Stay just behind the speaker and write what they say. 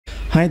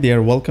Hi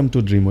there, welcome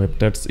to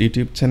DreamWebTuts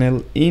YouTube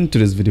channel. In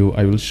today's video,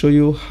 I will show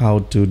you how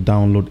to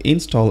download,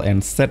 install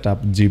and set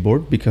up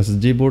Gboard, because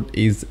Gboard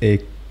is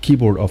a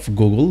keyboard of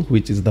Google,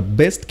 which is the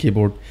best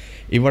keyboard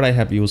ever I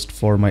have used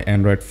for my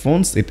Android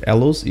phones. It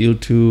allows you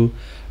to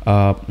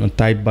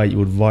type by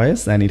your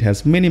voice, and it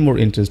has many more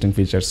interesting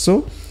features.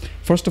 So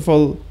first of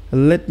all,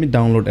 let me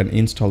download and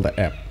install the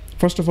app.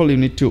 First of all, you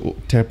need to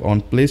tap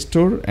on Play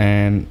Store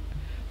and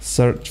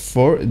search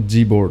for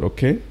Gboard.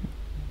 Okay,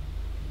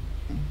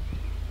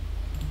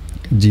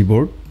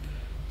 Gboard.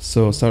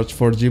 So search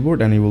for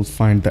Gboard and you will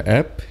find the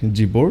app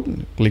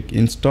Gboard. Click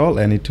install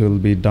and it will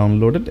be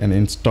downloaded and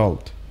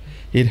installed.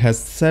 It has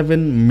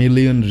 7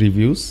 million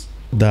reviews.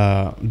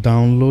 The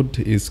download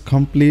is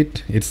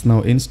complete. It's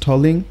now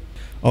installing.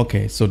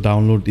 Okay, so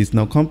download is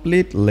now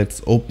complete.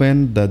 Let's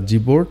open the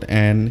Gboard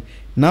and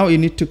now you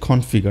need to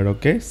configure.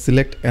 Okay,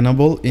 select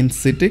enable in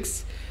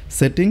settings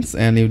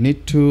and you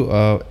need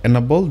to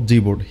enable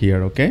Gboard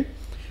here. Okay,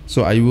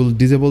 so I will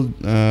disable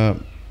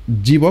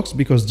Gbox,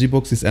 because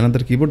Gbox is another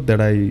keyboard that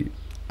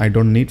I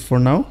don't need for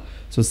now.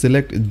 So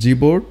select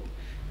Gboard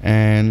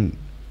and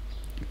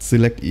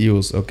select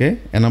use. Okay,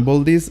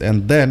 enable this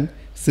and then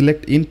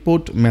select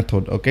input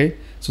method. Okay,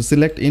 so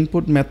select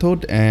input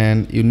method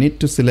and you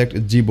need to select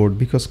Gboard,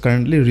 because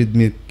currently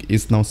rhythmic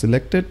is now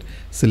selected.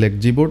 Select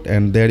Gboard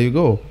and there you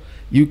go.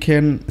 You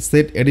can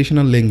set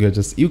additional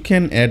languages. You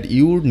can add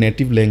your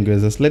native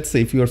languages. Let's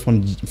say if you are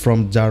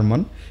from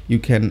German, you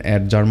can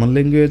add German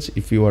language.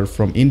 If you are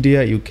from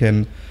India, you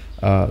can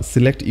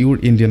select your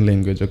Indian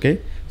language.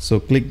 Okay, so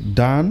click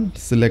done,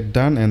 select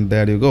done, and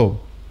there you go.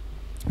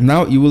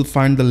 Now you will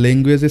find the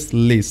languages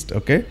list.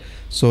 Okay,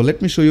 so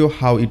let me show you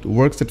how it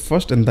works at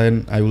first and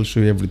then I will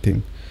show you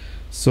everything.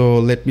 So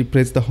let me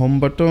press the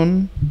home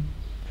button.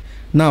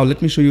 Now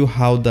let me show you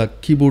how the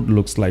keyboard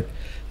looks like.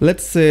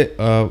 Let's say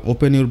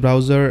open your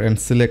browser and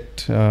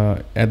select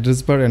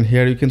address bar, and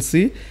here you can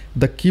see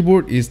the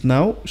keyboard is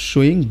now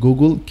showing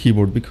Google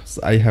keyboard, because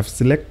I have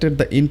selected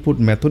the input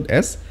method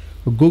as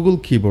Google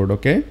keyboard.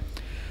 Okay,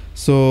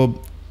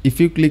 so if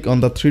you click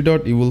on the three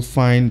dot, you will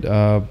find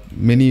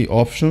many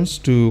options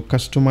to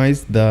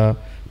customize the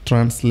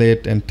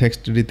translate and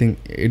text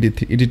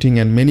editing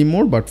and many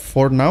more, but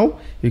for now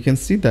you can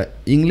see the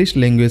English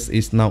language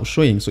is now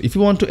showing. So if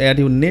you want to add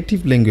your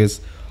native language,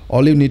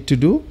 all you need to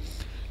do,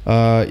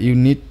 you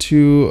need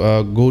to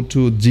go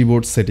to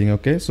Gboard setting.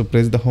 Okay, so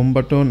press the home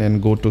button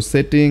and go to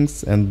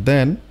settings and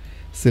then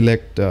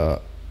select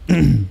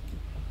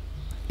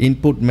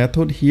input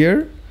method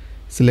here,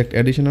 select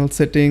additional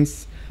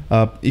settings.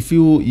 If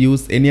you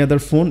use any other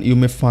phone, you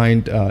may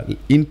find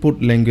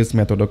input language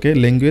method. Okay,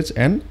 language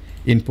and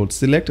input,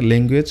 select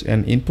language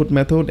and input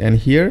method, and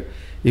here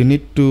you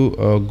need to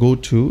go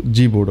to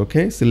Gboard.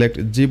 Okay, select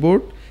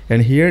Gboard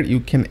and here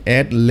you can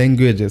add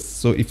languages.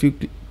 So if you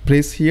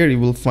press here, you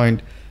will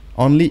find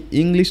only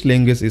English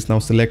language is now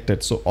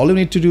selected. So all you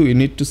need to do, you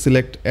need to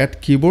select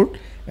add keyboard,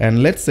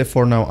 and let's say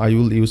for now I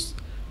will use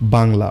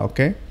Bangla.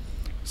 Okay,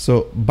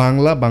 so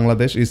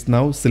Bangladesh is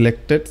now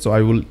selected, so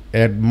I will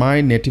add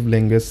my native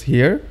language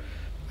here.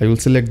 I will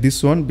select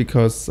this one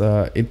because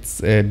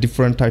it's a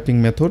different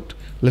typing method.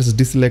 Let's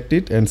deselect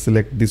it and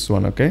select this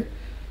one. Okay,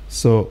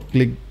 so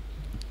click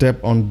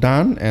tap on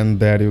done and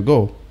there you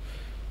go.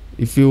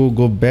 If you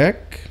go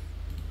back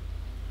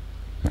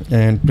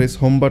and press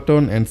home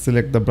button and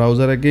select the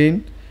browser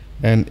again,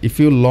 and if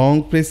you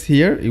long press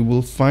here, you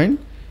will find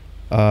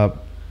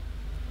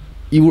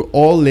your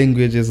all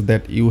languages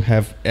that you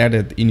have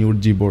added in your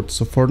Gboard.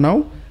 So for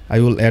now I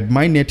will add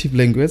my native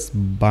language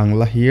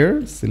Bangla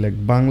here,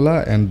 select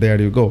Bangla and there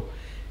you go.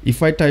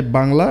 If I type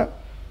Bangla,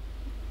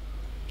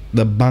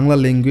 the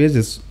Bangla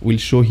languages will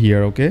show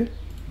here. Okay,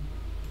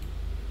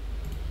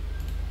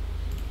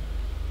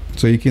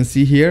 so you can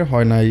see here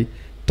when I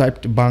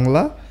typed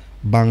Bangla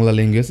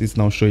language is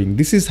now showing.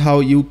 This is how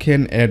you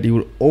can add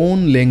your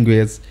own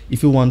language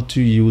if you want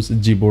to use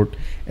Gboard.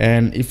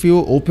 And if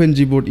you open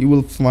Gboard, you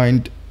will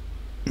find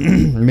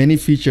many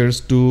features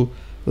to,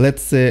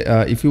 let's say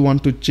if you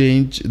want to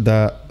change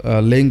the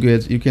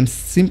language, you can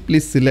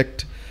simply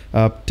select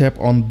tap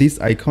on this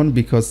icon,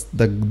 because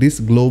this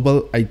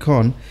global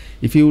icon,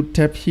 if you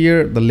tap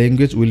here, the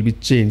language will be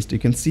changed. You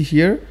can see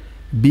here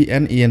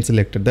BNEN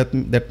selected.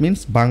 That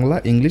means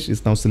Bangla, English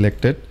is now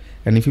selected.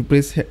 And if you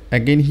press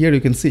again here,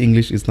 you can see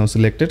English is now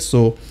selected.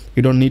 So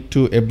you don't need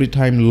to every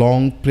time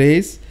long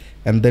press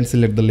and then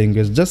select the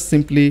language. Just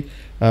simply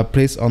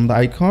press on the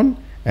icon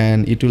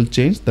and it will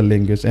change the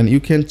language. And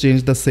you can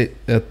change the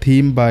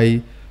theme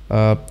by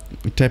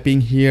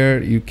tapping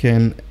here. You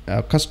can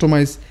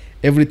customize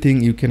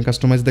everything. You can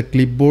customize the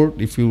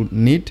clipboard if you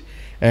need,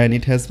 and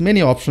it has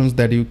many options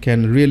that you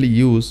can really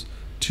use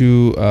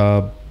to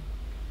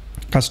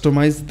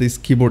customize this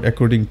keyboard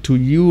according to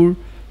your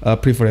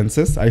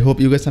preferences. I hope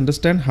you guys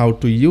understand how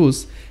to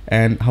use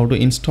and how to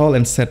install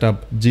and set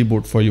up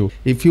Gboard for you.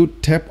 If you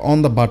tap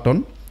on the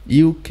button,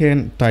 you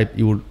can type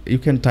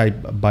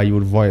by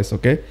your voice.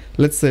 Okay,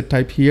 let's say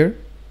type here,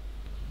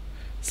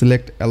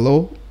 select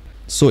hello.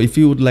 So if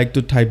you would like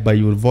to type by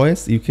your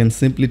voice, you can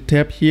simply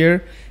tap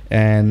here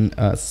and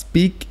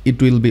speak,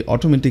 it will be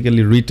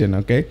automatically written.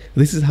 Okay,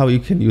 this is how you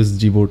can use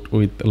Gboard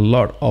with a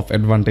lot of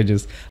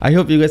advantages. I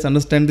hope you guys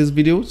understand this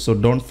video. So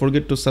don't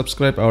forget to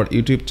subscribe our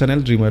YouTube channel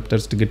Dream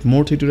Webters to get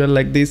more tutorial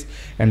like this,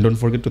 and don't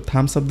forget to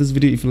thumbs up this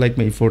video if you like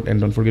my effort,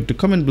 and don't forget to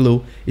comment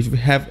below if you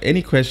have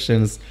any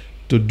questions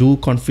to do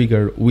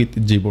configure with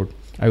Gboard.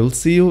 I will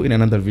see you in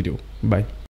another video. Bye.